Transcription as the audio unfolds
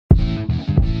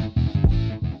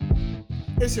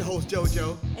It's your host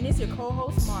JoJo, And it's your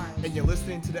co-host Mars. and you're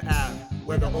listening to The Av,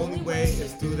 where the only way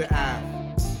is through the Av.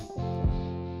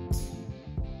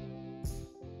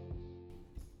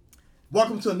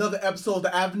 Welcome to another episode of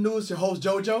The Avenue. It's your host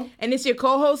JoJo. And it's your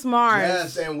co-host Mars.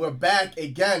 Yes, and we're back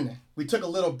again. We took a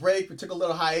little break. We took a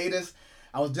little hiatus.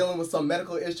 I was dealing with some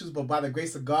medical issues, but by the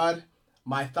grace of God,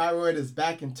 my thyroid is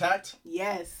back intact.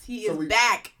 Yes, he So is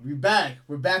back. We're back.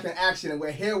 We're back in action, and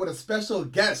we're here with a special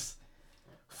guest,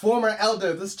 former elder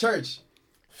of this church,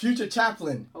 future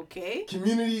chaplain, Okay.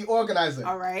 community organizer,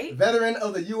 All right. veteran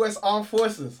of the U.S. Armed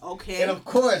Forces, Okay. and of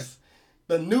course,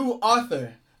 the new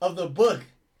author of the book,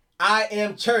 I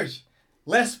Am Church.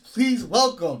 Let's please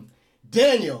welcome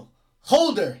Daniel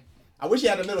Holder. I wish he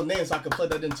had a middle name so I could plug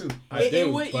that in too.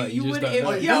 You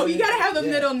gotta have a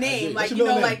middle name, What's like your you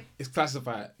know, middle name? like It's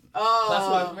classified. That's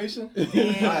my oh, information? Yeah.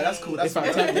 Alright, that's cool. That's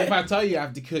If fine. I tell you, I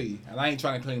have to kill you, and I ain't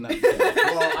trying to clean up.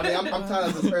 Well, I mean, I'm tired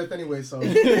of this earth anyway, so.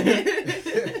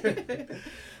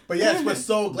 But yes, we're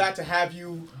so glad to have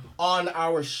you on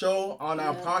our show, on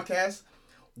our podcast.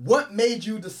 What made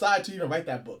you decide to even write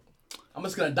that book? I'm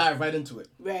just gonna dive right into it.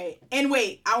 right. And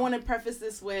wait, I want to preface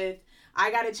this with I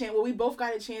got a chance. Well, we both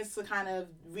got a chance to kind of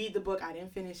read the book. I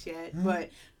didn't finish yet, but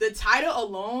the title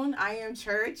alone, I Am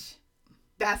Church.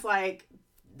 That's like,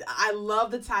 I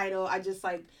love the title. I just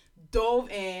like dove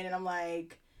in, and I'm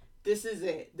like, this is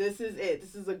it. This is it.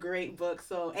 This is a great book.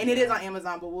 So, and it is on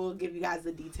Amazon, but we'll give you guys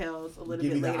the details a little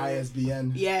Give bit you the later.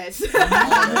 ISBN. Yes.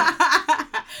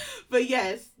 But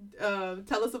yes,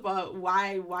 tell us about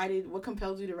what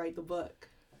compelled you to write the book?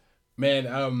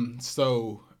 Man,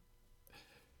 so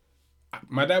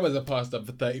my dad was a pastor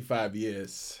for 35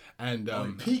 years, and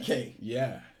PK.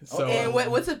 yeah, so And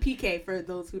what's a PK for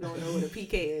those who don't know what a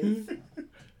PK is?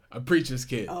 a preacher's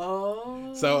kid.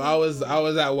 Oh. So I was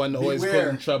that one always Beware.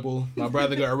 causing trouble. My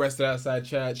brother got arrested outside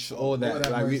church, all Lord that.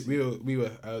 have Like mercy. we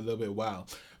were a little bit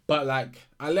wild, but like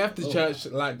I left the church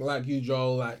like you,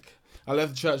 Joel. Like I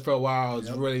left the church for a while. I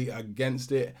was really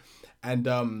against it, and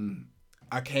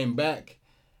I came back,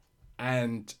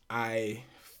 and I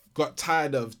got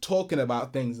tired of talking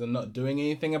about things and not doing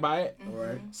anything about it. All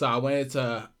right. So I wanted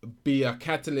to be a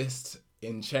catalyst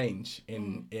in change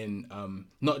in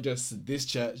not just this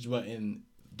church but in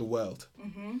the world.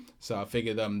 So I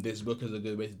figured this book is a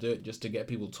good way to do it, just to get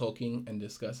people talking and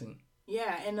discussing.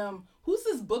 Yeah, and who's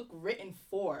this book written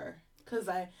for? Because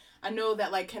I know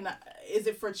that like is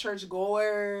it for church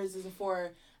goers? Is it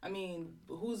for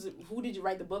who did you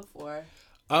write the book for?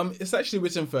 It's actually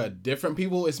written for different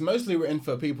people. It's mostly written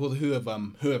for people who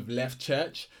have left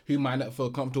church, who might not feel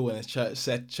comfortable in a church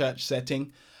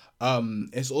setting.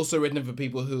 It's also written for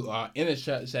people who are in a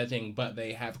church setting, but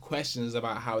they have questions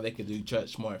about how they could do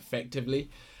church more effectively.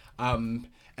 And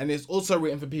it's also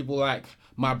written for people like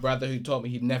my brother, who told me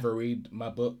he'd never read my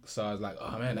book. So I was like,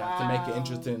 oh man, I have to make it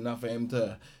interesting enough for him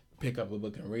to pick up a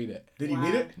book and read it. Did he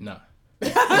read it? No.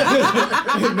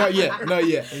 Not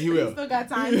yet. He will. Still got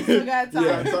time.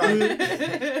 Yeah, sorry.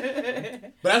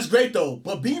 But that's great though.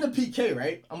 But being a PK,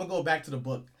 right? I'm gonna go back to the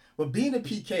book. But being a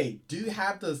PK, do you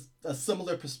have a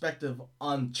similar perspective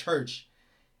on church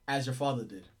as your father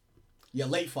did? Your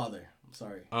late father. I'm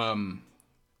sorry.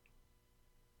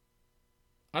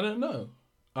 I don't know.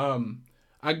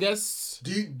 I guess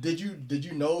Did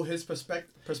you know his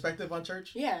perspective on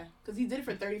church? Yeah, because he did it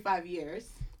for 35 years.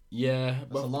 yeah.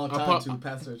 That's a long time to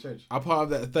pastor a church. A part of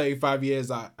that 35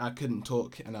 years, I couldn't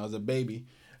talk and I was a baby.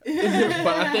 But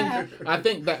I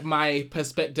think that my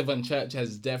perspective on church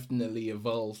has definitely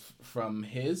evolved from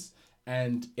his,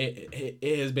 and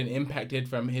it has been impacted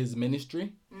from his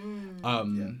ministry.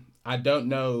 I don't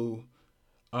know.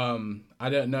 I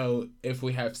don't know if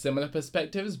we have similar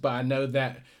perspectives, but I know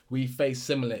that we face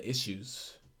similar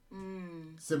issues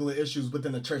Similar issues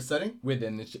within the church setting?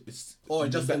 within the Or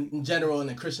just in general in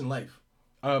the Christian life?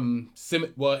 So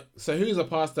he was a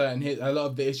pastor, and a lot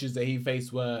of the issues that he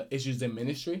faced were issues in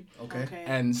ministry. Okay.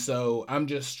 And so I'm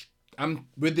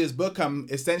with this book, I'm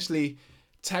essentially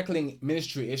tackling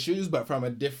ministry issues, but from a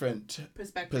different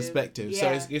perspective.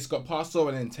 Yeah. So it's got pastoral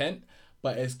intent,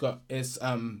 but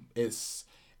it's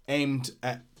aimed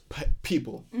at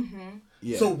people.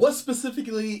 Yeah. So what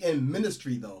specifically in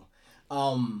ministry though,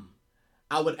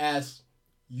 I would ask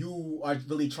you are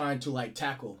really trying to like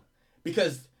tackle,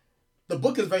 because the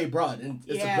book is very broad and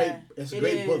it's a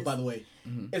great book, by the way.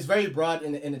 It's very broad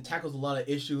and it tackles a lot of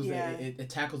issues. Yeah. And it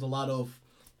tackles a lot of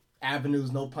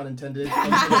avenues, no pun intended.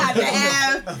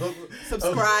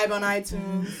 Subscribe on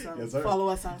iTunes. Yes, sir. Follow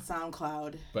us on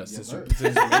SoundCloud. But Yes, since sir. we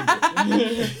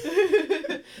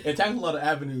It tackles a lot of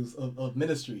avenues of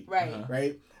ministry. Right.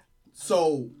 Right?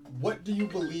 So what do you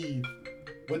believe?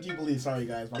 Sorry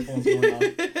guys, my phone's going off.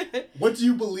 What do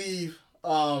you believe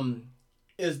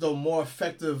is the more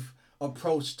effective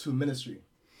approach to ministry?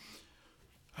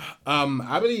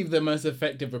 I believe the most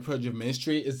effective approach of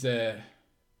ministry is a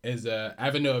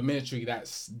avenue of ministry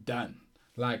that's done.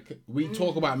 Like, we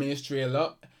talk about ministry a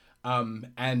lot, and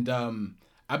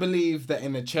I believe that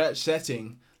in a church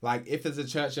setting, like if there's a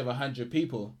church of 100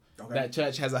 people, that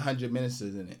church has 100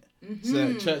 ministers in it. Mm-hmm. So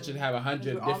a church should have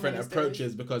 100 different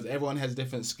approaches because everyone has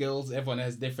different skills, everyone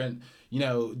has different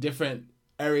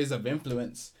areas of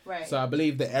influence. Right. So I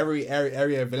believe that every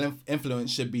area of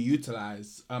influence should be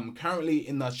utilized. Currently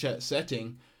in the church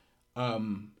setting,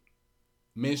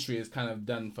 ministry is kind of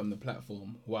done from the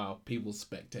platform while people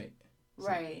spectate.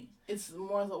 Right. It's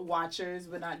more like watchers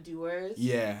but not doers.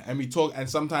 Yeah, and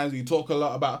sometimes we talk a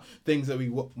lot about things that we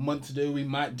want to do, we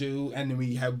might do, and then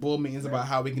we have board meetings about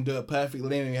how we can do it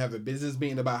perfectly, and we have a business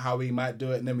meeting about how we might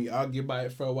do it, and then we argue about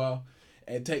it for a while.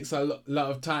 It takes a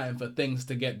lot of time for things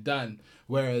to get done,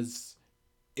 whereas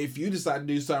if you decide to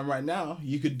do something right now,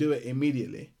 you could do it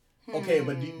immediately. Okay,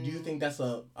 but do you think that's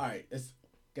alright, I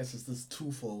guess it's this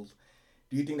twofold.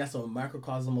 Do you think that's a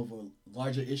microcosm of a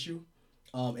larger issue?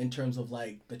 In terms of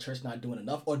like the church not doing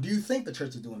enough, or do you think the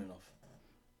church is doing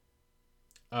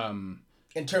enough?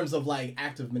 In terms of like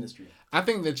active ministry, I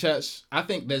think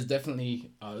there's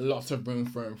definitely a lot of room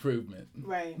for improvement.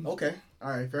 Right. Okay. All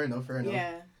right. Fair enough.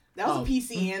 Yeah. That was a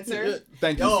PC answer.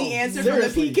 Thank you. PC answer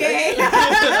seriously. From the PK. This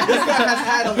guy has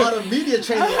had a lot of media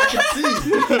training. I can see.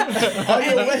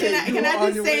 Can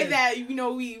I just say that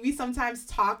we sometimes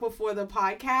talk before the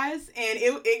podcast, and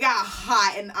it got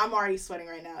hot, and I'm already sweating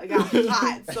right now. It got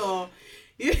hot, so.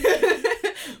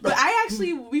 But I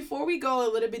actually, before we go a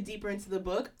little bit deeper into the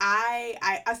book,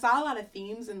 I saw a lot of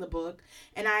themes in the book,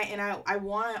 and I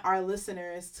want our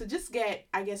listeners to just get,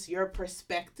 I guess, your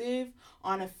perspective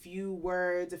on a few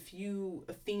words, a few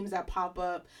themes that pop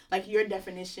up, like your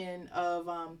definition of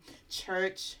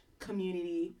church,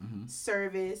 community,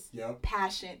 service,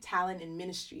 passion, talent, and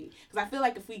ministry. Because I feel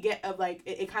like if we get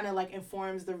it kind of like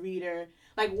informs the reader,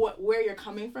 like where you're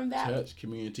coming from. That church,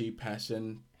 community,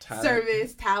 passion, talent,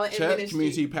 service, talent, church, and ministry.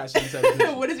 Community, passion,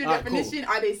 service. What is your definition?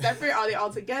 Cool. Are they separate? Are they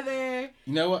all together?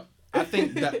 You know what? I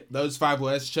think that those 5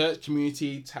 words: church,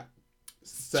 community,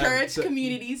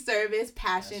 community, service,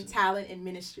 passion, talent, and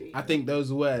ministry. I think those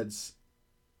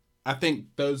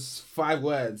 5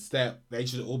 words that they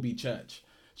should all be church.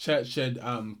 Church should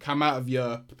come out of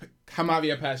your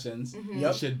passions. Mm-hmm.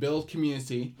 You should build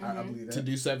community I believe that. to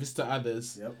do service to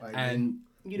others. Yep, I agree. And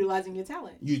utilizing your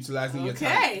talent. Your talent.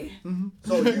 Okay. Mm-hmm.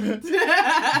 So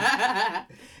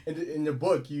in the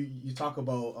book, you talk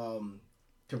about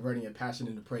converting your passion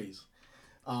into praise.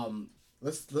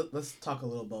 Let's talk a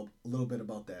little bit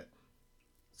about that.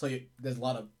 So there's a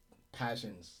lot of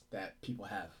passions that people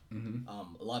have,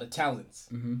 a lot of talents.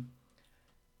 Mm-hmm.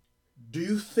 Do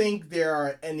you think there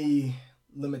are any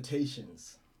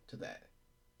limitations to that?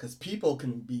 Because people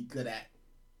can be good at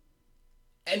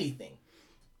anything.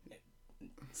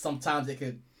 Sometimes it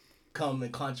could come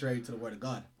in contrary to the word of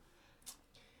God.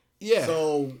 Yeah.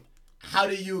 So how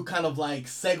do you kind of like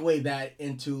segue that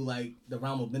into like the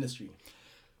realm of ministry?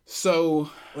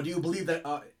 So, or do you believe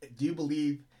that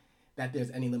there's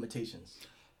any limitations?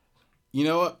 You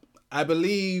know what? I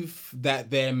believe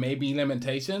that there may be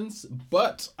limitations,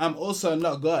 but I'm also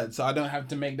not God, so I don't have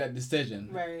to make that decision.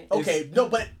 Right. Okay. No,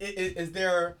 but is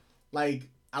there, like,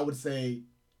 I would say,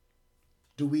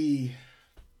 do we,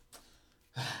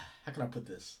 how can I put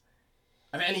this?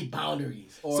 I mean, any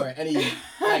boundaries or any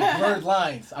like blurred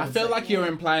lines? I feel like you're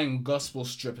implying gospel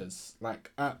strippers.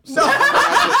 Like, no.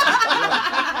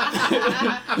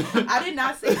 I did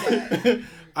not say that.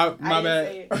 My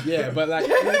bad. Yeah, but like,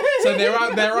 so there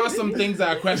are some things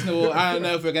that are questionable. I don't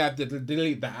know if we're gonna have to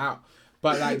delete that out.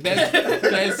 But like,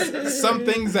 there's some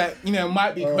things that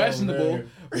might be questionable.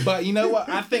 Man. But you know what?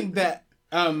 I think that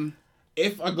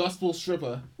if a gospel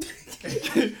stripper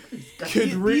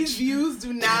could reach, these views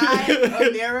do not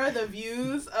mirror the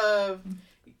views of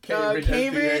Cambridge Church.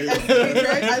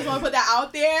 I just want to put that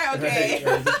out there. Okay.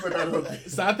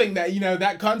 So I think that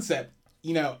that concept,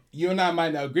 you and I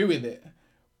might not agree with it.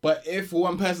 But if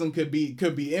one person could be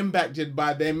impacted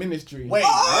by their ministry, wait. No,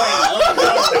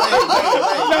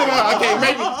 okay,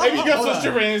 maybe gospel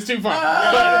stripping is too far.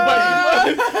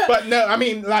 But no, I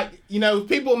mean, like,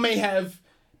 people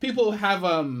have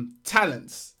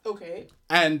talents. Okay.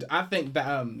 And I think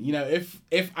that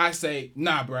if I say,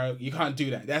 nah, bro, you can't do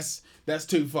that. That's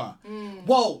too far.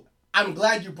 Well, I'm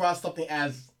glad you brought something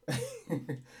as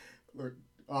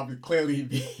clearly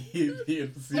being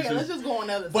facetious. Okay, let's just go on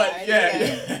the other but side.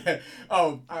 yeah.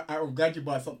 I'm glad you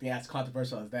brought something as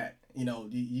controversial as that. You know,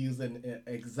 you use an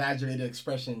exaggerated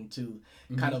expression to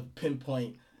kind of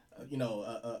pinpoint,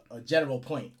 a general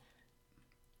point.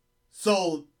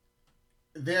 So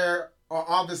there are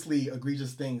obviously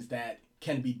egregious things that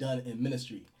can be done in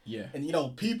ministry. Yeah. And,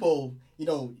 people,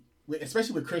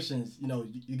 especially with Christians,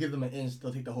 you give them an inch,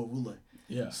 they'll take the whole ruler.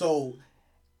 Yeah. So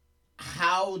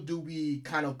how do we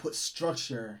kind of put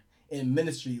structure in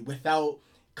ministry without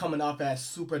coming off as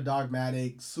super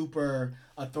dogmatic, super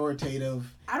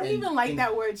authoritative? I don't even like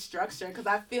that word structure, because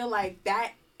I feel like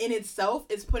that in itself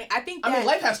is putting, I think that, I mean,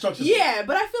 life has structure. Yeah,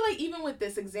 but I feel like even with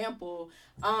this example,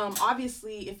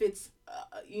 obviously if it's,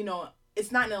 it's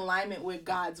not in alignment with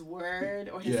God's word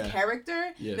or his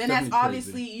character, then that's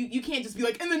obviously, you can't just be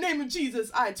like, in the name of Jesus,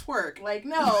 I twerk. Like,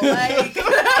 no, like,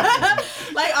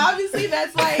 like, obviously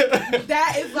that's like,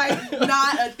 that is like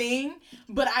not a thing.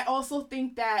 But I also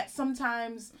think that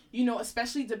sometimes,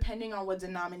 especially depending on what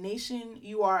denomination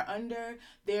you are under,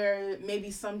 there may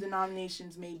be some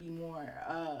denominations may be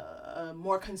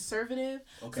more conservative.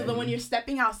 Okay. So then when you're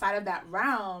stepping outside of that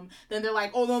realm, then they're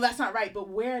like, oh, no, that's not right. But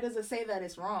where does it say that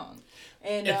it's wrong?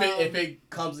 And if it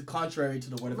comes contrary to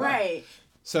the word of God. Right.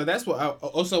 So that's what I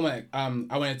also I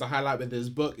wanted to highlight with this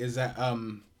book is that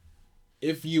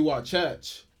if you are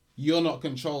church, you're not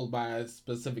controlled by a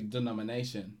specific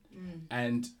denomination.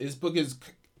 And this book is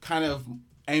kind of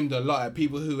aimed a lot at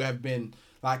people who have been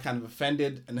like kind of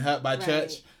offended and hurt by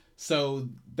church. So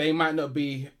they might not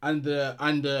be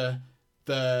under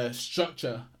the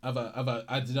structure of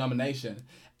a denomination.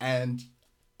 And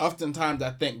oftentimes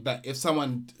I think that if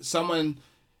someone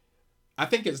I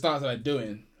think it starts by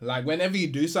doing. Like whenever you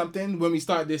do something, when we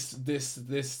start this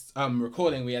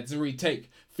recording, we had to retake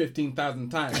 15,000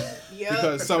 times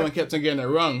because someone kept on getting it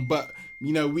wrong. But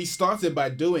we started by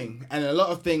doing, and a lot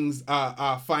of things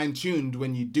are fine tuned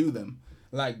when you do them.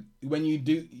 Like when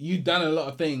you've done a lot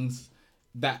of things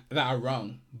that are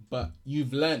wrong, but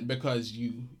you've learned because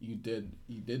you did.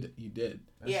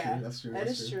 That's true.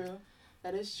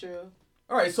 That is true.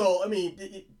 All right, so I mean,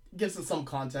 it gives us some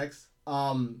context.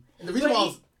 And the reason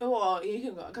why you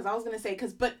can go, because I was gonna say,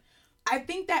 but I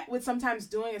think that with sometimes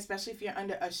doing, especially if you're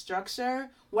under a structure,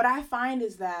 what I find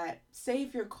is that, say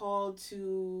if you're called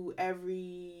to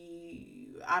every,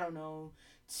 I don't know,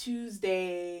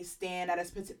 Tuesday stand at a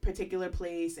particular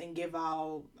place and give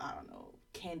out, I don't know,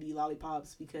 candy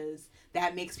lollipops because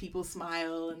that makes people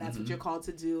smile and that's what you're called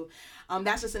to do.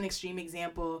 That's just an extreme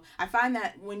example. I find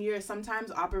that when you're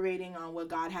sometimes operating on what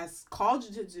God has called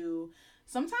you to do,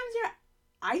 sometimes you're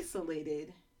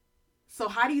isolated. So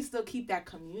how do you still keep that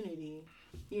community?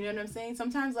 You know what I'm saying?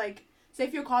 Sometimes, like, say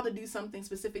if you're called to do something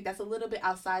specific that's a little bit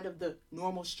outside of the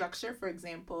normal structure. For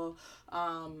example,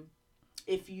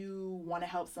 if you want to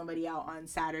help somebody out on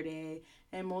Saturday,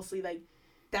 and mostly, like,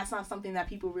 that's not something that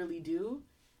people really do.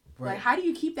 Right. Like, how do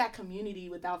you keep that community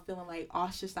without feeling, like,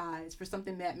 ostracized for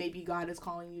something that maybe God is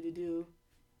calling you to do?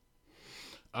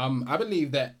 I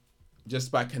believe that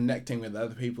just by connecting with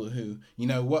other people who,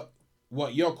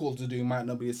 what you're called to do might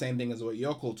not be the same thing as what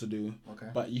you're called to do. Okay.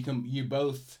 But you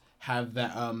both have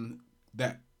that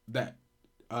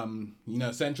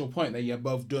central point that you're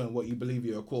both doing what you believe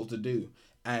you're called to do.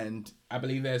 And I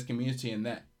believe there's community in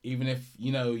that. Even if,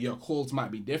 your calls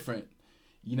might be different,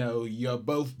 you're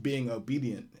both being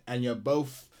obedient and you're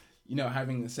both,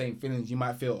 having the same feelings. You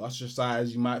might feel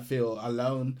ostracized, you might feel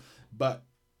alone, but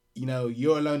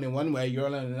you're alone in one way, you're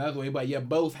alone in another way, but you're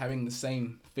both having the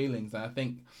same feelings. And I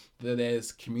think that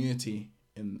there's community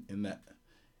in that.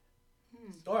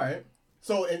 All right.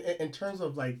 So in terms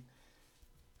of like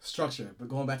structure, but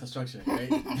going back to structure, right?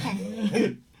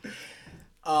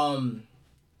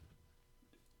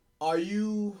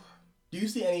 Do you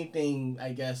see anything,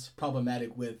 I guess,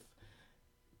 problematic with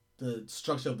the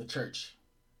structure of the church?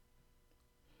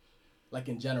 Like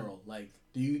in general, like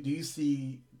do you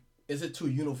see, is it too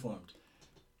uniformed?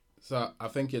 So I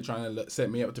think you're trying to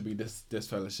set me up to be this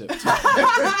fellowship. It's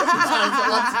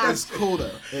cool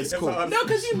though. It's cool. No,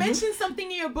 because you mentioned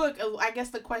something in your book. I guess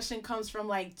the question comes from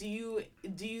like, do you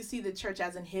see the church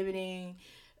as inhibiting?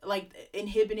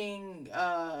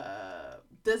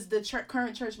 Does the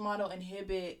current church model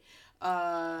inhibit?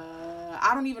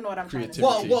 I don't even know what I'm trying to say.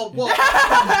 Well,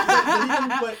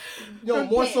 but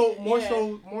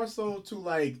more so to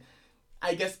like,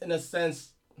 I guess in a sense.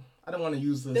 I don't want to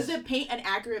use this. Does it paint an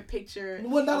accurate picture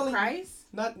of Christ?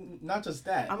 Not just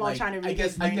that. I'm all trying to read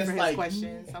his like,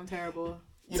 questions. I'm terrible.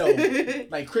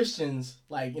 Like Christians,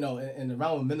 like, in the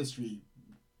realm of ministry,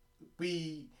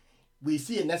 we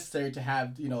see it necessary to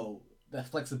have, that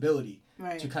flexibility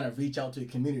to kind of reach out to the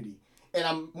community. and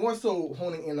I'm more so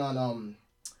honing in on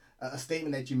a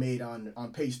statement that you made on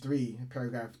page 3,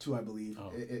 paragraph 2, I believe.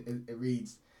 Oh. It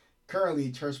reads,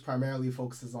 currently, church primarily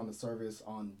focuses on the service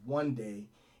on one day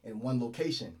in one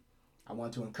location. I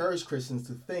want to encourage Christians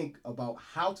to think about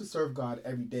how to serve God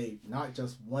every day, not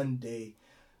just one day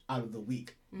out of the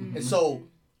week. Mm-hmm. And so,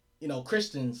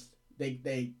 Christians,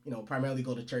 they primarily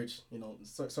go to church,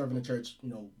 serve in the church,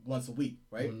 once a week,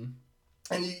 right? Mm-hmm.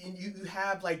 And you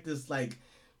have like this like,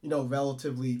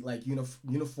 relatively like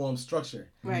uniform structure.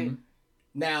 Right. Mm-hmm.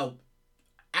 Now,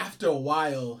 after a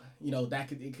while,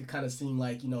 it could kind of seem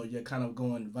like, you're kind of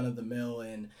going run of the mill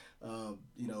and,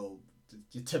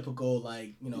 your typical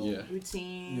like,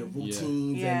 routine. Your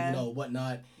routines and,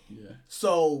 whatnot. Yeah.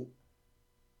 So,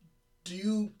 do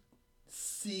you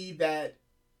see that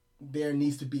there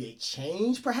needs to be a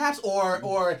change perhaps, or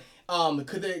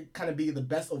could it kind of be the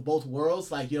best of both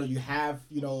worlds? Like, you have,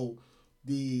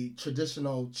 the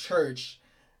traditional church,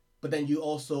 but then you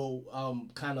also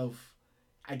kind of,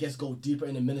 I guess, go deeper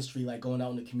in the ministry, like going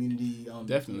out in the community.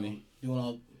 Definitely. Doing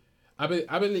all. I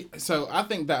believe, so I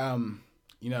think that,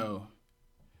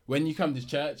 when you come to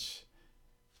church,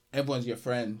 everyone's your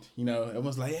friend,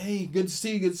 everyone's like, hey, good to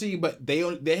see you, but they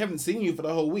haven't seen you for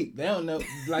the whole week. They don't know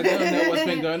what's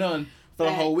been going on for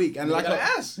the whole week. And like,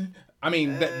 I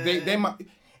mean, they might.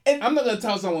 And I'm not gonna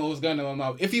tell someone what's going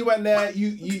on. If you went there,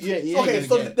 you okay.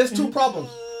 So there's two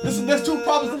problems. There's two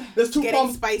problems. There's two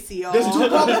problems. Spicy, y'all. There's two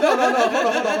problems. No.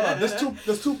 Hold on.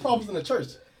 There's two problems in the church.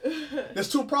 There's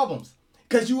two problems.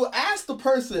 Because you ask the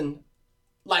person,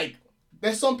 like,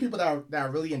 there's some people that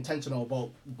are really intentional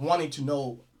about wanting to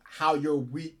know how your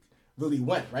week really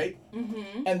went, right?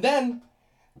 Mm-hmm. And then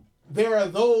there are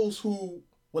those who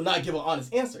will not give an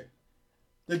honest answer.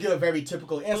 They give a very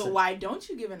typical answer. But why don't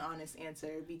you give an honest answer?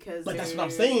 But that's what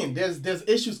I'm saying. There's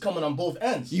issues coming on both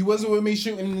ends. You wasn't with me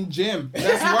shooting in the gym.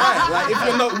 That's why. Like, if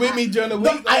you're not with me during the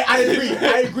week. No,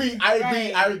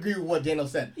 I agree with what Daniel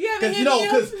said. Yeah,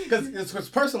 because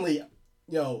personally,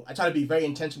 I try to be very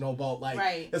intentional about like.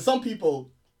 Right. There's some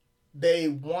people, they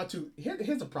want to.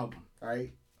 Here's the problem. All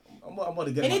right. I'm going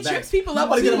to get in my bag. And it trips people up. I'm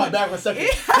going to get in my bag for a second.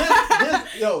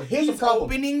 Here's the problem.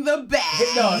 Opening the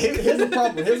bag. Here's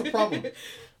the problem.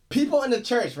 People in the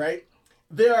church, right?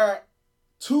 They are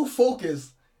too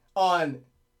focused on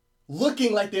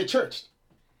looking like they're churched.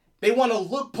 They want to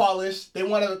look polished. They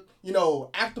want to,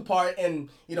 act the part, and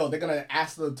they're gonna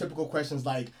ask the typical questions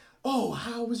like, "Oh,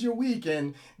 how was your week?"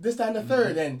 and this, that, and the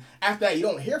third. And after that, you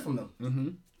don't hear from them. Mm-hmm.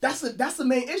 That's the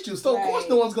main issue. So of course,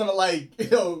 no one's gonna like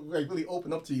really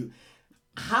open up to you.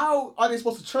 How are they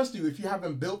supposed to trust you if you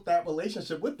haven't built that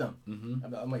relationship with them?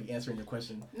 Mm-hmm. I'm like answering your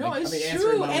question. No, it's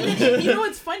true. And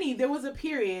it's funny. There was a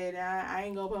period. I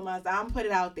ain't gonna I'm put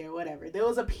it out there. Whatever. There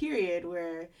was a period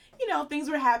where things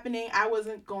were happening. I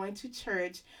wasn't going to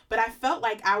church, but I felt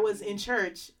like I was in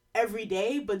church every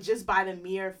day. But just by the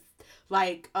mere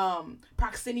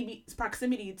proximity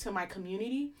to my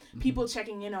community, mm-hmm. people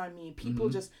checking in on me, people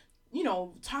mm-hmm. just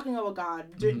talking about God,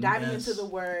 mm-hmm. diving into the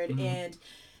Word mm-hmm. and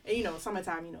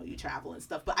summertime, you travel and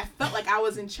stuff. But I felt like I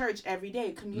was in church every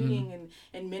day, communing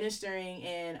and ministering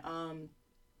and,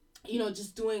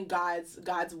 just doing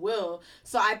God's will.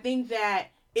 So I think that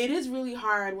it is really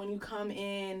hard when you come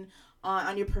in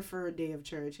on your preferred day of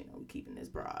church. We keeping this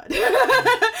broad, right?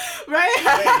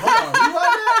 Wait, hold on. You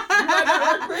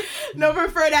want that? No,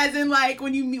 preferred as in like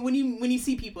when you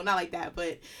see people, not like that,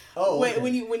 but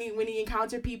when you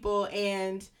encounter people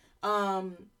and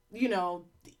you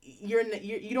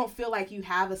don't feel like you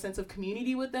have a sense of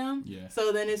community with them. Yeah.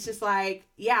 So then it's just like,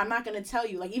 I'm not gonna tell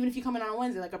you. Like even if you come in on a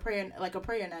Wednesday, like a prayer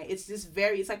night, it's just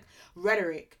it's like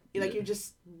rhetoric. Like you're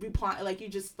just replying, like you're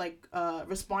just like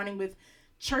responding with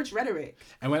church rhetoric.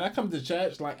 And when I come to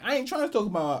church, like I ain't trying to talk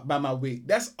about my week.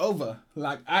 That's over.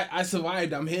 Like I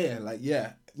survived. I'm here. Like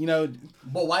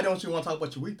But why don't you want to talk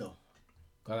about your week though?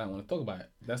 Because I don't want to talk about it.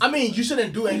 You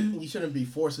shouldn't do anything. You shouldn't be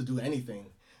forced to do anything.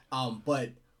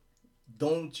 But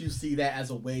don't you see that as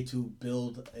a way to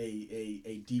build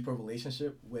a deeper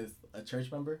relationship with a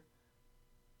church member?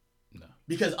 No.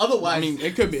 Because otherwise... I mean,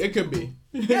 it could be.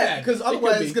 Yeah, because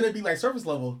otherwise it's going to be like surface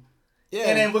level. Yeah.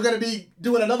 And then we're going to be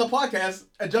doing another podcast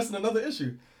addressing another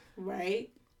issue. Right.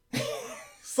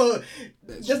 So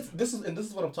this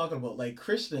is what I'm talking about. Like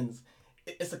Christians,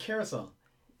 it's a carousel.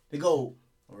 They go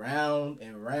round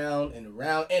and round and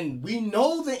round. And we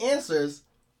know the answers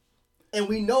and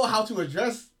we know how to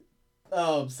address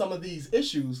some of these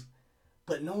issues,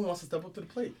 but no one wants to step up to the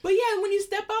plate. But when you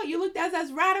step out, you looked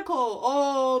as radical.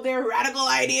 Oh, they're radical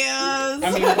ideas.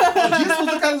 I mean, Jesus was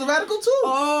looked at as a radical too.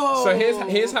 Oh. So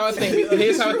here's how I think.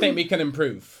 Here's how I think we can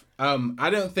improve. I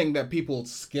don't think that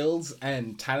people's skills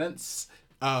and talents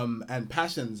and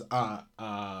passions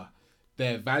are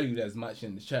they're valued as much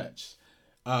in the church.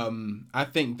 I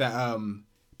think that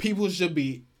people should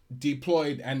be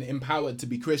deployed and empowered to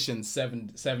be Christians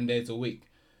 7 days a week.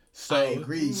 So I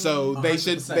agree. So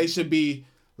 100%.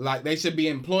 they should be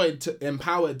empowered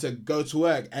to go to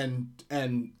work and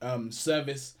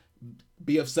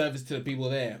be of service to the people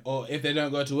there. Or if they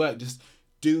don't go to work, just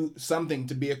do something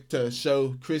to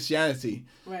show Christianity.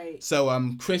 Right.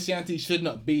 So Christianity should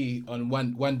not be on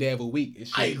one day of a week. It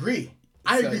should. I agree.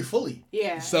 I agree fully.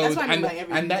 Yeah. So that's what I mean by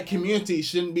everything. and that community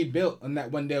shouldn't be built on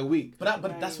that one day a week.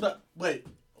 But that's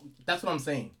what I'm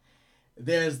saying.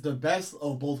 There's the best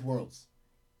of both worlds.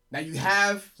 Now you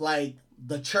have like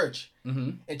the church,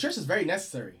 and church is very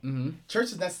necessary. Church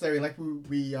is necessary, like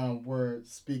we were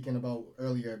speaking about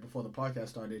earlier before the podcast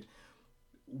started.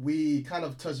 We kind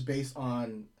of touched base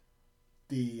on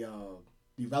the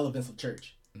relevance of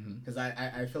church, because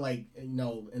I feel like, you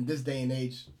know, in this day and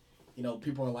age, you know,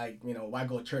 people are like, you know, why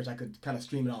go to church? I could kind of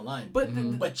stream it online.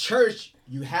 But church,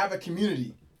 you have a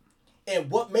community, and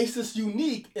what makes this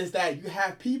unique is that you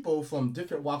have people from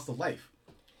different walks of life.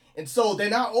 And so they're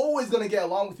not always going to get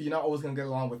along with you. You're not always going to get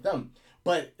along with them.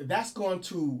 But that's going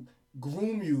to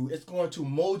groom you. It's going to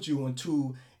mold you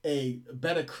into a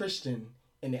better Christian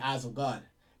in the eyes of God.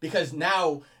 Because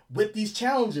now, with these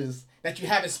challenges that you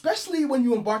have, especially when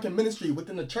you embark in ministry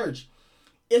within the church,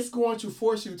 it's going to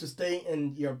force you to stay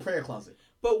in your prayer closet.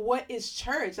 But what is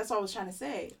church? That's what I was trying to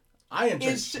say. I am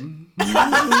church.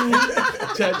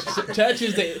 Church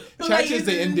is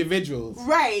the individuals.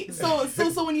 Right.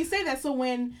 So when you say that, so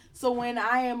when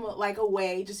I am like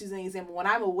away, just using an example, when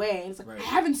I'm away, it's like, right, I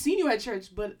haven't seen you at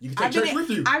church, but you can take church with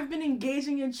you. I've been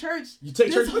engaging in church you take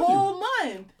this church with whole you.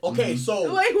 month. Okay, so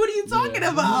like, what are you talking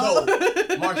about? So,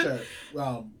 Marsha,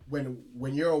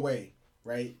 when you're away,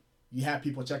 right? You have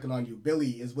people checking on you.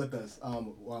 Billy is with us.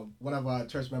 One of our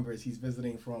church members. He's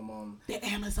visiting from the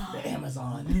Amazon. The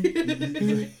Amazon.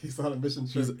 he's on a mission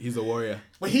trip. He's a warrior.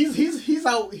 But he's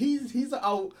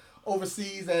out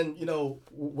overseas and, you know,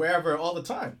 wherever all the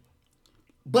time.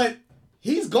 But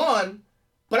he's gone.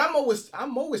 But I'm always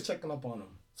checking up on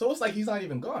him. So it's like he's not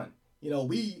even gone. You know,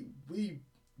 we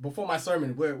before my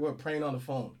sermon we're praying on the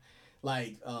phone,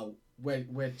 like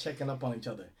we're checking up on each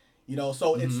other. You know,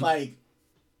 so it's like.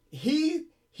 He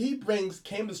brings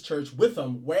Cambridge Church with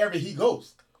him wherever he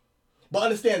goes. But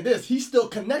understand this, he's still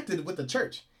connected with the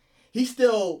church. He's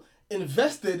still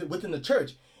invested within the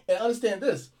church. And understand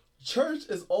this, church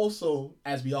is also,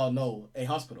 as we all know, a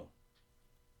hospital.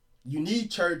 You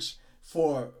need church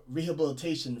for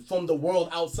rehabilitation from the world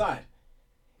outside.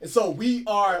 And so we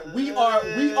are,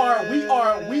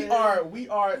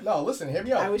 no, listen, hear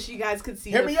me out. I wish you guys could see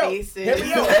hear the me faces. Hear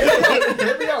me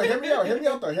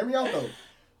out though.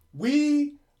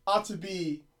 We ought to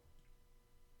be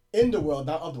in the world,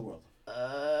 not of the world.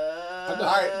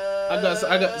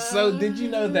 So did you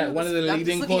know that one of the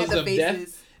leading causes of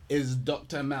death is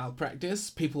doctor malpractice?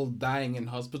 People dying in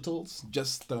hospitals?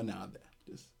 Just thrown out there.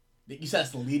 You said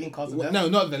that's the leading cause of death? No,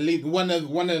 not the lead. One of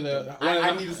the.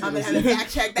 I need to see this. I'm gonna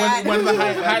fact check that. One of the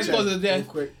highest causes of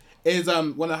death is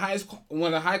one of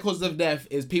the high causes of death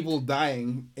is people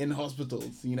dying in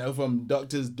hospitals. You know, from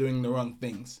doctors doing the wrong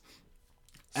things.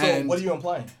 So and what are you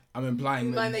implying? I'm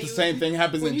implying that the same thing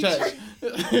happens in church.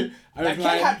 You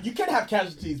can't have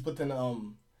casualties within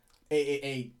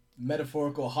a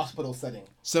metaphorical hospital setting.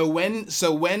 So when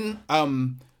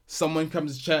someone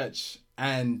comes to church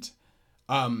and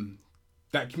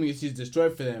that community is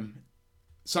destroyed for them,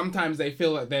 sometimes they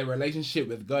feel like their relationship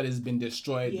with God has been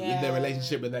destroyed with their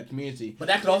relationship with that community. But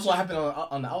that could also happen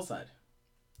on the outside.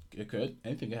 It could.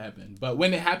 Anything could happen. But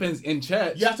when it happens in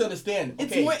church, you have to understand.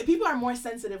 Okay. People are more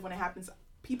sensitive when it happens.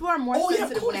 People are more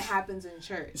sensitive when it happens in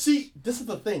church. See, this is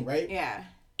the thing, right? Yeah.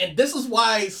 And this is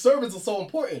why sermons are so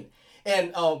important.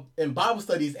 And in Bible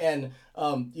studies and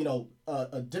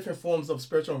different forms of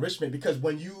spiritual enrichment, because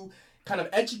when you kind of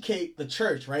educate the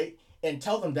church, right, and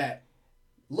tell them that,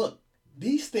 look,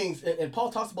 these things, and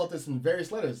Paul talks about this in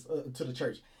various letters to the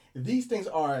church, these things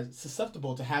are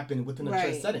susceptible to happen within a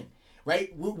church setting.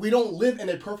 Right? We don't live in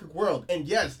a perfect world. And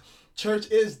yes, church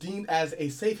is deemed as a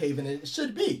safe haven, and it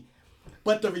should be.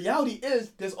 But the reality is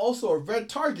there's also a red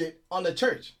target on the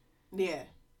church. Yeah.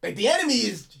 Like the enemy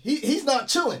he's not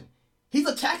chilling. He's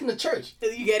attacking the church.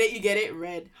 You get it?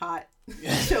 Red, hot,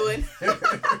 chilling.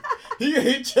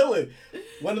 he chilling.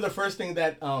 One of the first things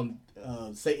that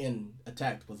Satan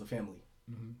attacked was the family.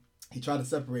 Mm-hmm. He tried to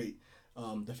separate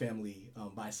the family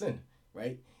by sin,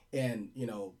 right? And, you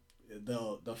know,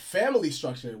 the family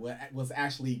structure was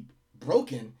actually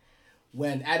broken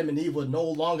when Adam and Eve were no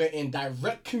longer in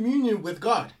direct communion with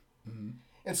God. Mm-hmm.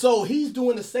 And so he's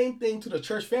doing the same thing to the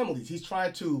church families. He's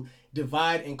trying to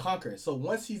divide and conquer. So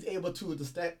once he's able to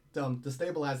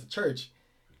destabilize the church,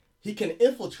 he can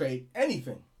infiltrate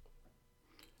anything.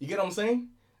 You get what I'm saying?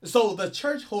 So the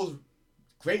church holds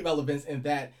great relevance in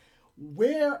that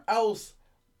where else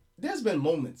there's been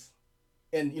moments,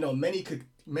 and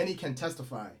many can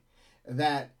testify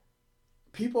that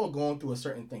people are going through a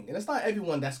certain thing, and it's not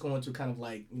everyone that's going to kind of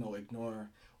like ignore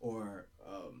or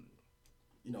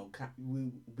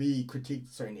we critique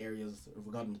certain areas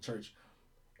regarding the church.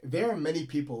 There are many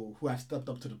people who have stepped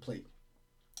up to the plate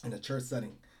in a church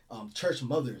setting, church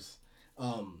mothers,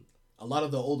 a lot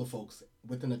of the older folks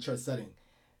within the church setting,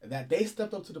 that they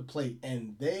stepped up to the plate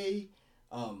and they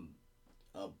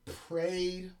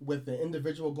prayed with the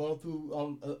individual going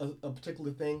through a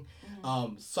particular thing,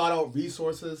 sought out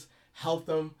resources, helped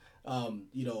them,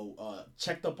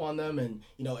 checked up on them, and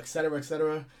et cetera, et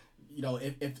cetera.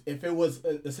 If it was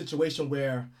a situation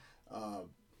where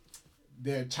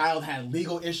their child had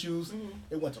legal issues,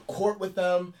 it went to court with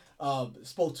them,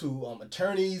 spoke to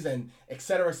attorneys, and et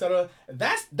cetera, et cetera.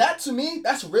 That to me,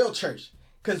 that's real church.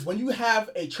 Because when you have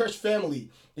a church family,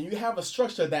 then you have a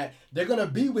structure that they're going to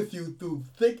be with you through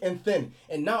thick and thin.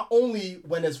 And not only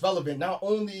when it's relevant, not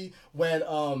only when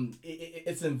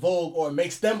it's in vogue or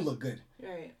makes them look good.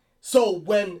 Right. So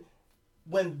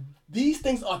when these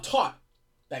things are taught,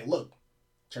 like, look,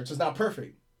 church is not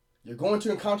perfect. You're going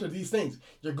to encounter these things.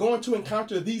 You're going to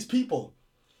encounter these people.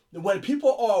 When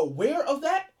people are aware of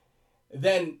that,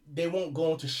 then they won't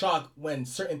go into shock when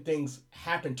certain things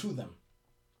happen to them.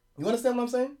 You understand what I'm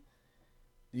saying?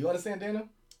 Do you understand, Dana?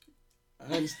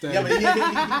 I understand. Yeah, but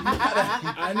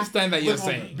I understand that you're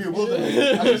saying.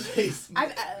 Bewilderment on his face.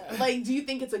 Do you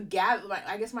think it's a gather? Like,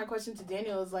 I guess my question to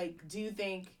Daniel is like, do you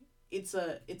think it's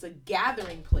a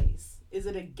gathering place? Is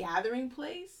it a gathering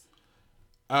place?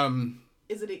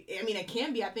 Is it? It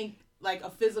can be. I think like a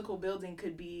physical building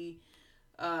could be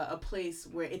a place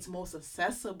where it's most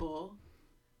accessible,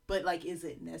 but like, is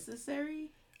it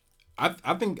necessary? I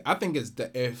think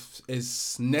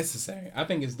it's necessary. I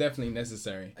think it's definitely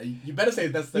necessary. You better say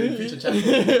it's necessary in future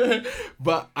chapters.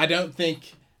 But I don't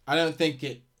think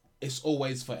it's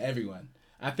always for everyone.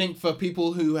 I think for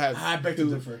people who have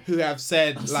who have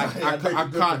said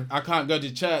I can't go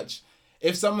to church.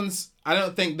 If I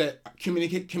don't think that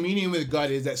communion with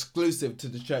God is exclusive to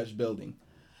the church building.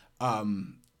 Well,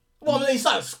 it's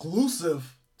not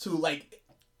exclusive to like.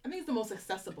 I think it's the most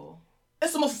accessible.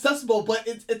 It's the most accessible, but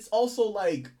it's also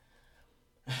like,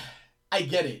 I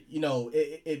get it.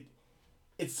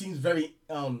 It seems very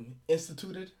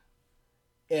instituted,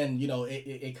 and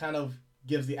it kind of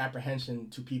gives the apprehension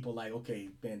to people like, okay,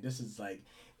 man, this is like,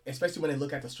 especially when they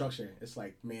look at the structure, it's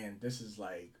like, man, this is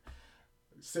like,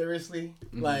 seriously,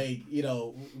 like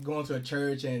going to a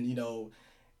church and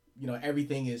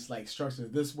everything is like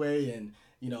structured this way, and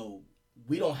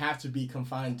we don't have to be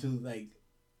confined to like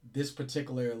this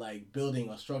particular like building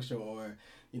or structure or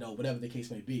whatever the case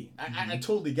may be. I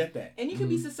totally get that. And you could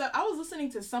be I was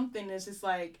listening to something that's just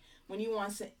like when you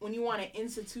want to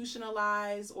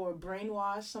institutionalize or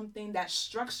brainwash something, that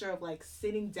structure of like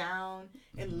sitting down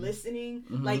and listening,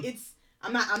 like it's.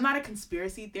 I'm not a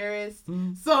conspiracy theorist,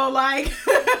 so like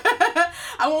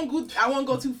I won't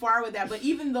go too far with that. But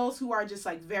even those who are just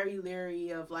like very leery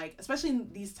of like, especially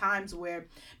in these times where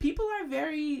people are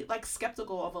very like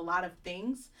skeptical of a lot of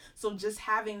things, so just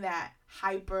having that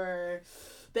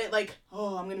that like,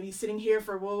 oh, I'm gonna be sitting here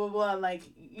for blah blah blah, like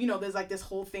there's like this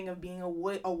whole thing of being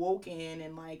awoken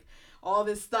and like all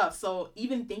this stuff. So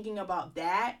even thinking about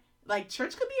that, like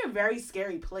church could be a very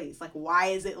scary place. Like, why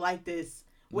is it like this?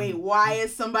 Wait, why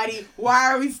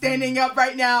are we standing up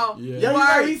right now? Yeah.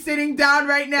 Why are we sitting down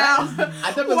right now?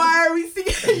 Why are we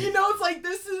sitting? It's like,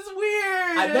 this is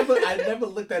weird. I never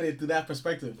looked at it through that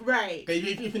perspective. Right.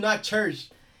 If you're not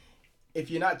churched,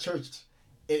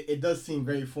 it does seem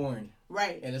very foreign.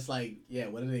 Right. And it's like, yeah,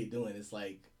 what are they doing? It's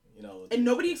like, and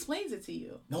nobody explains it to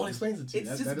you. No one explains it to you.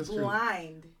 It's just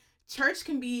blind. True. Church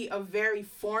can be a very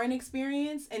foreign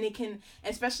experience, and it can,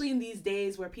 especially in these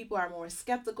days where people are more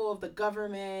skeptical of the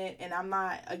government, and I'm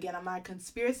not a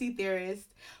conspiracy theorist,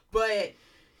 but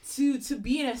to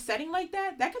be in a setting like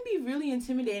that can be really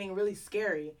intimidating, really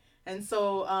scary. And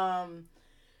so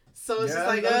it's just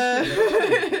like that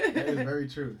is very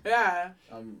true. Yeah.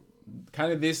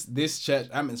 Kind of this church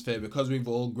atmosphere, because we've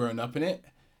all grown up in it,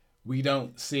 we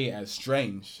don't see it as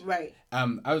strange. Right.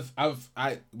 When I was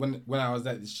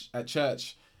at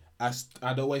church,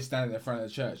 I'd always stand at the front of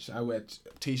the church. I wear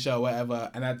t-shirt or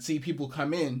whatever, and I'd see people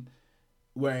come in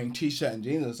wearing t-shirt and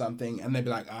jeans or something, and they'd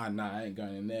be like, nah, I ain't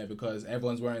going in there because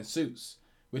everyone's wearing suits.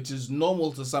 which is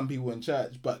normal to some people in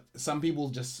church, but some people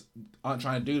just aren't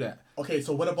trying to do that. Okay,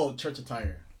 so what about church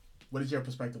attire? What is your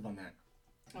perspective on that?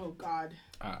 Oh God.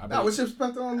 What's your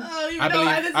perspective on?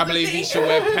 I believe you should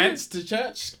wear pants to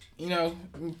church. You know,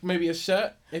 maybe a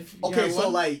shirt. If okay, so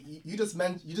like you just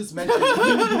mentioned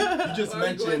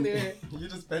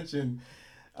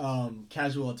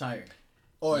casual attire,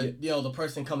 or the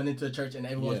person coming into the church and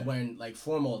everyone's wearing like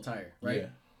formal attire, right? Yeah.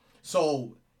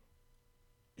 So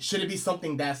should it be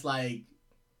something that's like,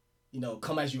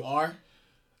 come as you are?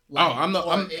 Like, I'm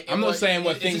not saying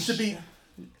what things should be.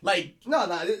 Like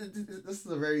this is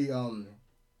a very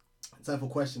insightful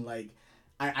question. Like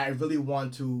I really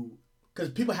want to, because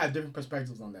people have different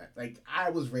perspectives on that. Like I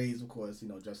was raised, of course,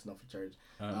 dressing up for church.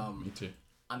 Me too.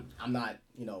 I'm not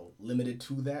limited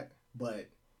to that, but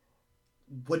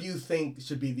what do you think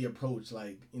should be the approach?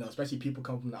 Like especially people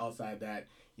come from the outside that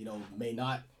may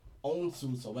not own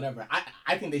suits or whatever.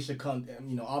 I think they should come.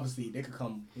 Obviously they could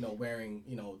come wearing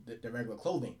the regular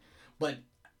clothing, but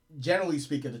generally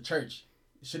speaking, the church.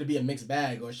 Should it be a mixed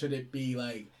bag, or should it be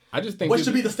like? I just think what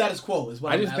should be the status quo is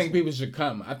what I just think people should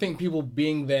come. I think people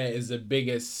being there is the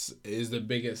biggest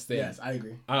thing. Yes, I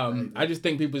agree. I just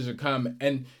think people should come,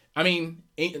 and I mean,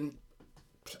 and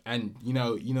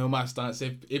my stance.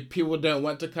 If people don't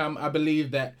want to come, I believe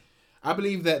that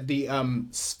the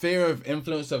sphere of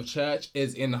influence of church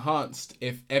is enhanced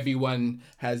if everyone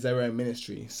has their own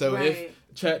ministry. So if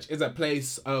church is a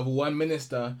place of one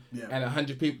minister and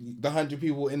 100 people, the 100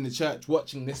 people in the church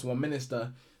watching this one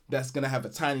minister, that's going to have a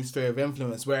tiny sphere of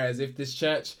influence. Whereas if this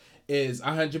church is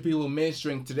 100 people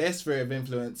ministering to their sphere of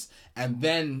influence and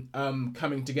then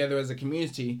coming together as a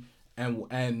community and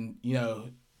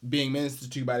being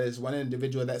ministered to by this one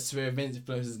individual, that sphere of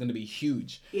influence is going to be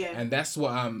huge. Yeah. And that's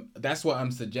what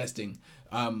I'm suggesting.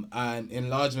 An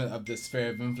enlargement of the sphere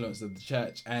of influence of the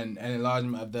church and an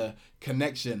enlargement of the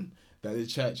connection that the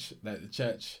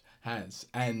church has,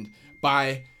 and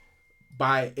by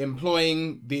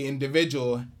employing the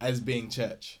individual as being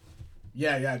church.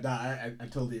 Yeah, I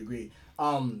totally agree.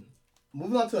 Moving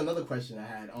on to another question I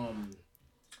had.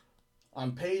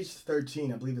 On page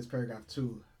 13, I believe it's paragraph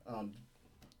 2.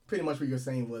 Pretty much what you're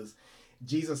saying was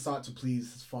Jesus sought to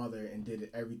please his Father and did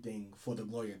everything for the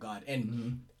glory of God.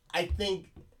 And I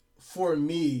think for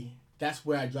me, that's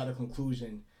where I draw the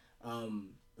conclusion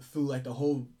through like the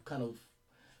whole kind of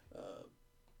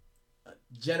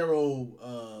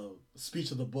general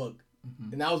speech of the book.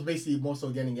 And I was basically more so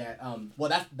getting at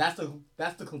that's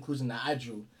the conclusion that I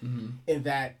drew in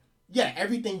that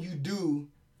everything you do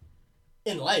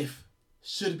in life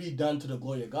should be done to the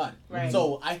glory of God. Right.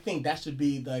 So I think that should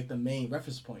be like the main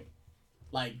reference point.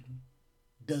 Like,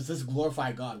 does this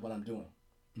glorify God what I'm doing?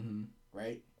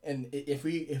 Right? And if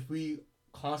we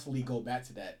constantly go back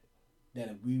to that,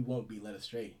 then we won't be led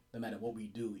astray no matter what we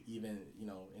do, even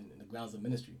in the grounds of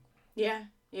ministry. Yeah.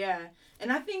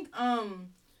 And I think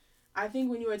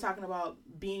when you were talking about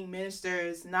being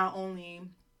ministers, not only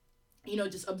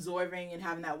just absorbing and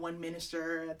having that one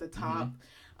minister at the top,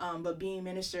 but being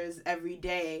ministers every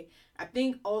day, I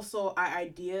think also our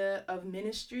idea of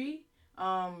ministry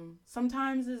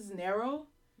sometimes is narrow.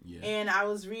 Yeah. And I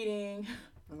was reading,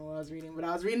 I don't know what I was reading, but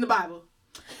I was reading the Bible.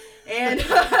 And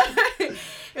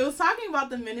it was talking about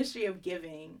the ministry of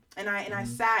giving. And I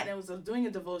sat and I was doing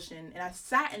a devotion, and I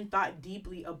sat and thought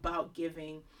deeply about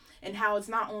giving and how it's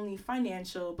not only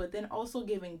financial, but then also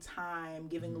giving time,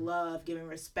 giving love, giving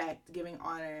respect, giving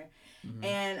honor.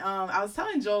 And I was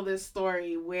telling Joel this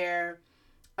story where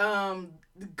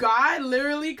God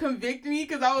literally convicted me,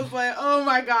 because I was like, oh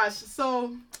my gosh.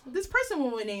 So this person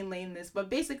will name this, but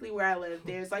basically where I live,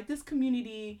 there's like this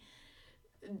community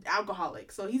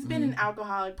alcoholic. So he's been an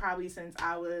alcoholic probably since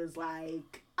I was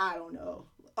like, I don't know,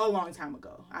 a long time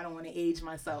ago. I don't want to age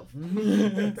myself.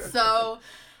 So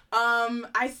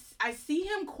I see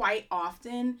him quite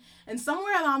often, and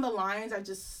somewhere along the lines, I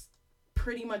just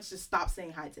pretty much just stopped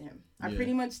saying hi to him. I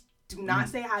pretty much do not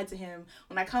say hi to him.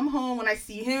 When I come home, when I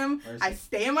see him, I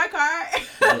stay in my car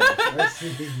because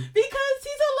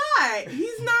he's a lot.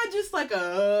 He's not just like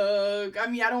I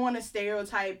don't want to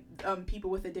stereotype people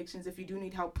with addictions. If you do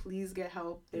need help, please get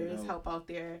help. There is help out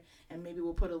there, and maybe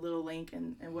we'll put a little link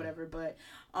and whatever. But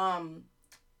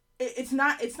it's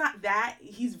not that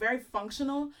he's very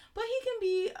functional, but he can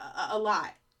be a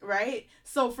lot, right?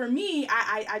 So for me,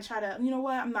 I try to,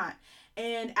 I'm not.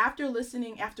 And after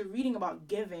reading about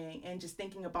giving and just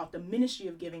thinking about the ministry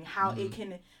of giving, how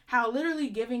literally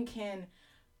giving can,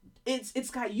 it's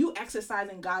got you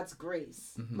exercising God's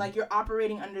grace. Like you're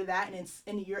operating under that,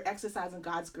 and you're exercising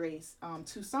God's grace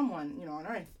to someone, on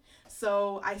earth.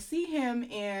 So I see him,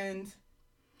 and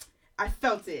I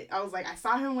felt it. I was like, I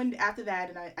saw him after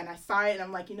that, and I saw it, and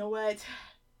I'm like, you know what?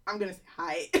 I'm gonna say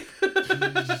hi. And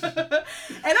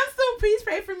I'm still, please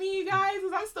pray for me, you guys,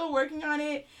 because I'm still working on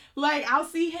it. Like, I'll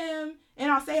see him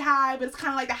and I'll say hi, but it's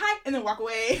kind of like the hi and then walk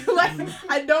away. Like,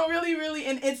 I don't really,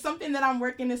 and it's something that I'm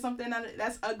working. It's something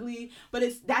that's ugly, but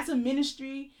that's a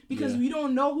ministry, because we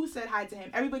don't know who said hi to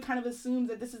him. Everybody kind of assumes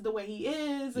that this is the way he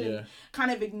is, and kind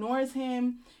of ignores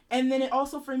him. And then it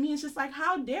also, for me, it's just like,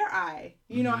 how dare I?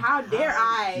 You know, how dare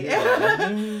I?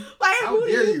 Yeah. Like, how who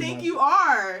do you think you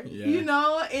are? Yeah. You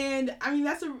know? And, I mean,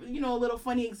 that's a little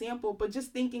funny example, but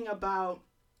just thinking about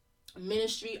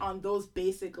ministry on those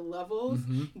basic levels,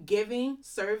 giving,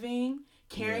 serving,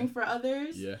 caring for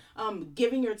others,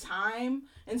 giving your time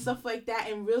and stuff like that,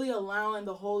 and really allowing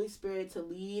the Holy Spirit to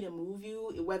lead and move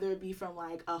you, whether it be from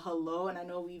like a hello, and I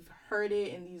know we've heard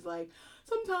it in these, like,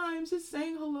 sometimes just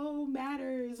saying hello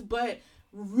matters, but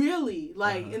really,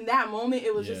 like, in that moment,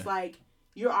 it was just like,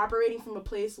 you're operating from a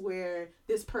place where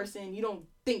this person you don't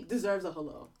think deserves a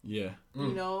hello. Yeah.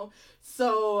 You know?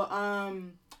 So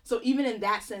even in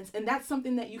that sense, and that's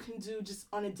something that you can do just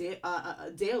on a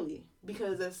daily,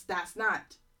 because that's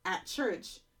not at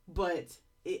church, but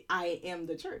I am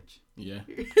the church. Yeah.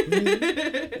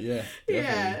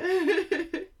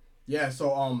 Yeah. So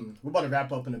we're about to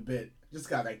wrap up in a bit. Just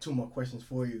got like 2 more questions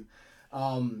for you.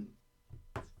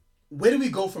 Where do we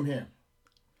go from here?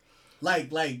 Like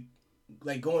going.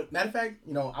 Matter of fact,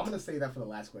 I'm gonna say that for the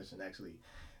last question actually.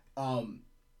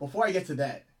 Before I get to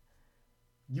that,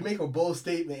 you make a bold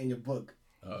statement in your book.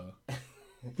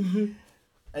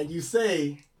 And you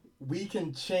say, we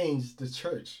can change the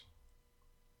church.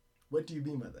 What do you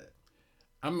mean by that?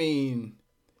 I mean,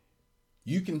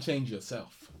 you can change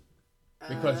yourself.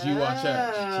 Because you are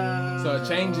church. So a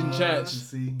change in church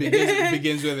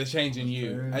begins with a change in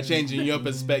you. A change in your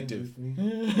perspective.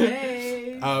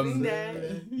 Hey, I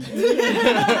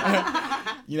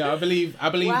believe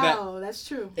that. Wow, that's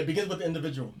true. It begins with the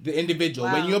individual.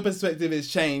 Wow. When your perspective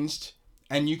is changed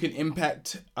and you can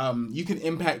impact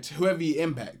whoever you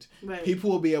impact. Right.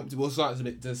 People will start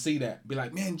to see that. Be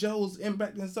like, man, Joel's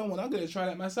impacting someone. I'm going to try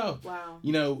that myself. Wow.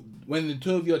 When the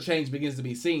two of your change begins to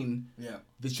be seen,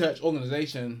 the church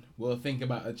organization will think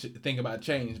about a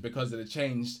change because of the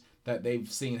change that they've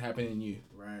seen happen in you.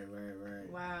 Right.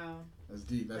 Wow. That's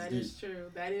deep. That is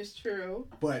true.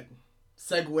 But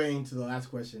segueing to the last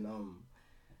question,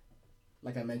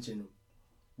 like I mentioned,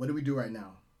 what do we do right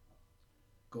now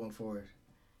going forward?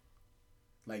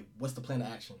 Like, what's the plan of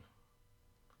action?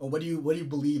 Or what do you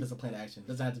believe is a plan of action? It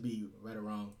doesn't have to be right or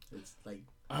wrong. It's like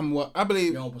I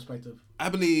believe your own perspective. I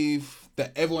believe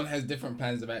that everyone has different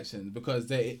plans of action because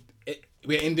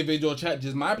we're individual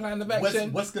churches. My plan of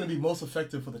action. What's going to be most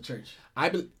effective for the church?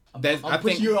 I'm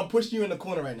pushing you in the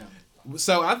corner right now.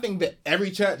 So I think that every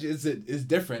church is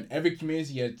different. Every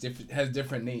community has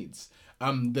different needs.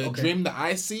 Dream that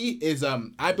I see is I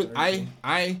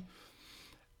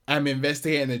am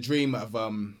investigating the dream of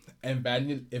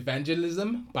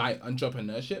evangelism by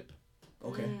entrepreneurship.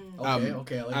 Okay.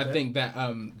 I think that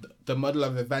the model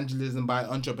of evangelism by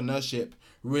entrepreneurship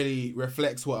really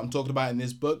reflects what I'm talking about in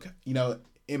this book.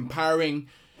 Empowering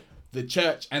the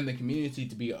church and the community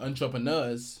to be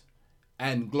entrepreneurs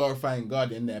and glorifying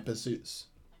God in their pursuits.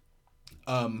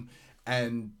 And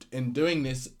in doing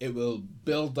this, it will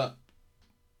build up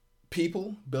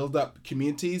people, build up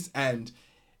communities, and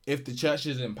if the church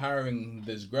is empowering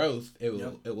this growth, it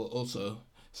will also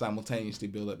simultaneously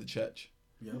build up the church.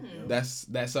 Yep. That's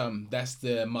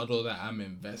the model that I'm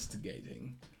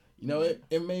investigating.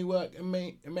 It may work, it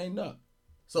may not.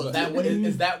 So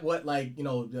is that what like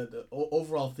the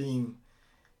overall theme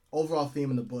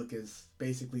in the book is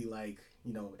basically like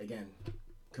again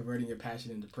converting your passion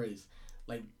into praise.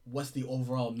 Like, what's the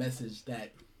overall message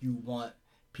that you want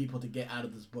people to get out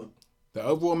of this book? The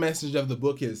overall message of the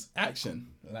book is action.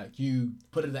 Like, you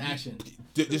put it into action.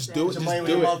 Just do it. Just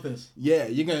do it. Yeah,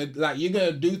 you're gonna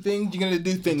do things. You're gonna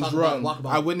do things wrong.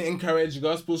 I wouldn't encourage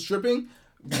gospel stripping,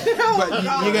 but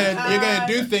you're gonna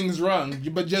do things wrong.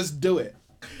 But just do it,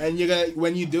 and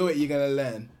when you do it, you're gonna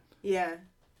learn. Yeah,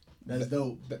 that's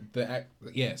dope.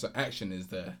 So action is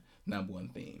the number one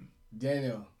theme.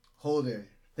 Daniel Holder,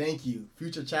 thank you.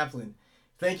 Future chaplain,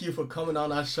 thank you for coming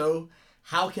on our show.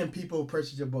 How can people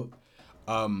purchase your book?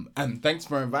 And thanks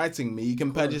for inviting me. You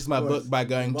can purchase my book by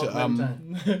going to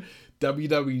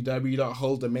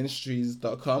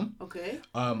www.holderministries.com. Okay.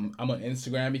 I'm on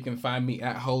Instagram. You can find me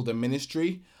at Holder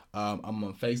Ministry. I'm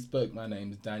on Facebook. My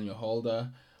name is Daniel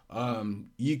Holder.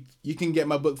 You can get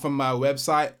my book from my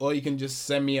website, or you can just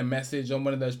send me a message on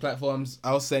one of those platforms.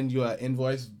 I'll send you an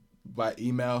invoice by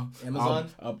email. Amazon.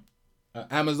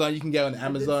 Amazon. You can get on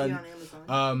Amazon.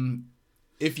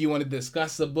 if you want to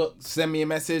discuss the book, send me a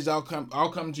message. I'll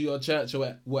come to your church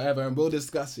or whatever, and we'll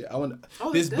discuss it.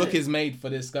 This book is made for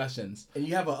discussions. And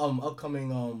you have a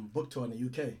upcoming book tour in the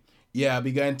UK. Yeah, I'll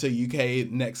be going to UK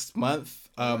next month.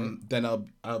 Then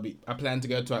I plan to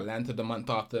go to Atlanta the month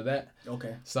after that.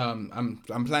 Okay. So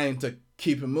I'm planning to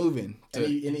keep it moving.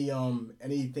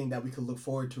 Anything that we could look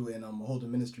forward to in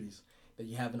Holden Ministries that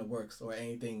you have in the works, or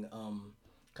anything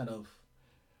kind of.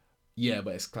 Yeah,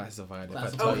 but it's classified.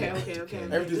 Okay.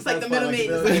 Everything's like the middleman.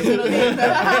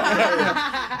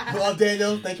 Well,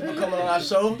 Daniel, thank you for coming on our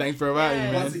show. Thanks for inviting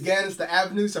me, man. Once again, it's the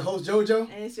Avenue. It's your host, JoJo.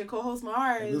 And it's your co-host,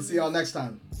 Mars. We'll see y'all next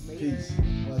time. Later. Peace.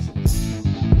 Blessings.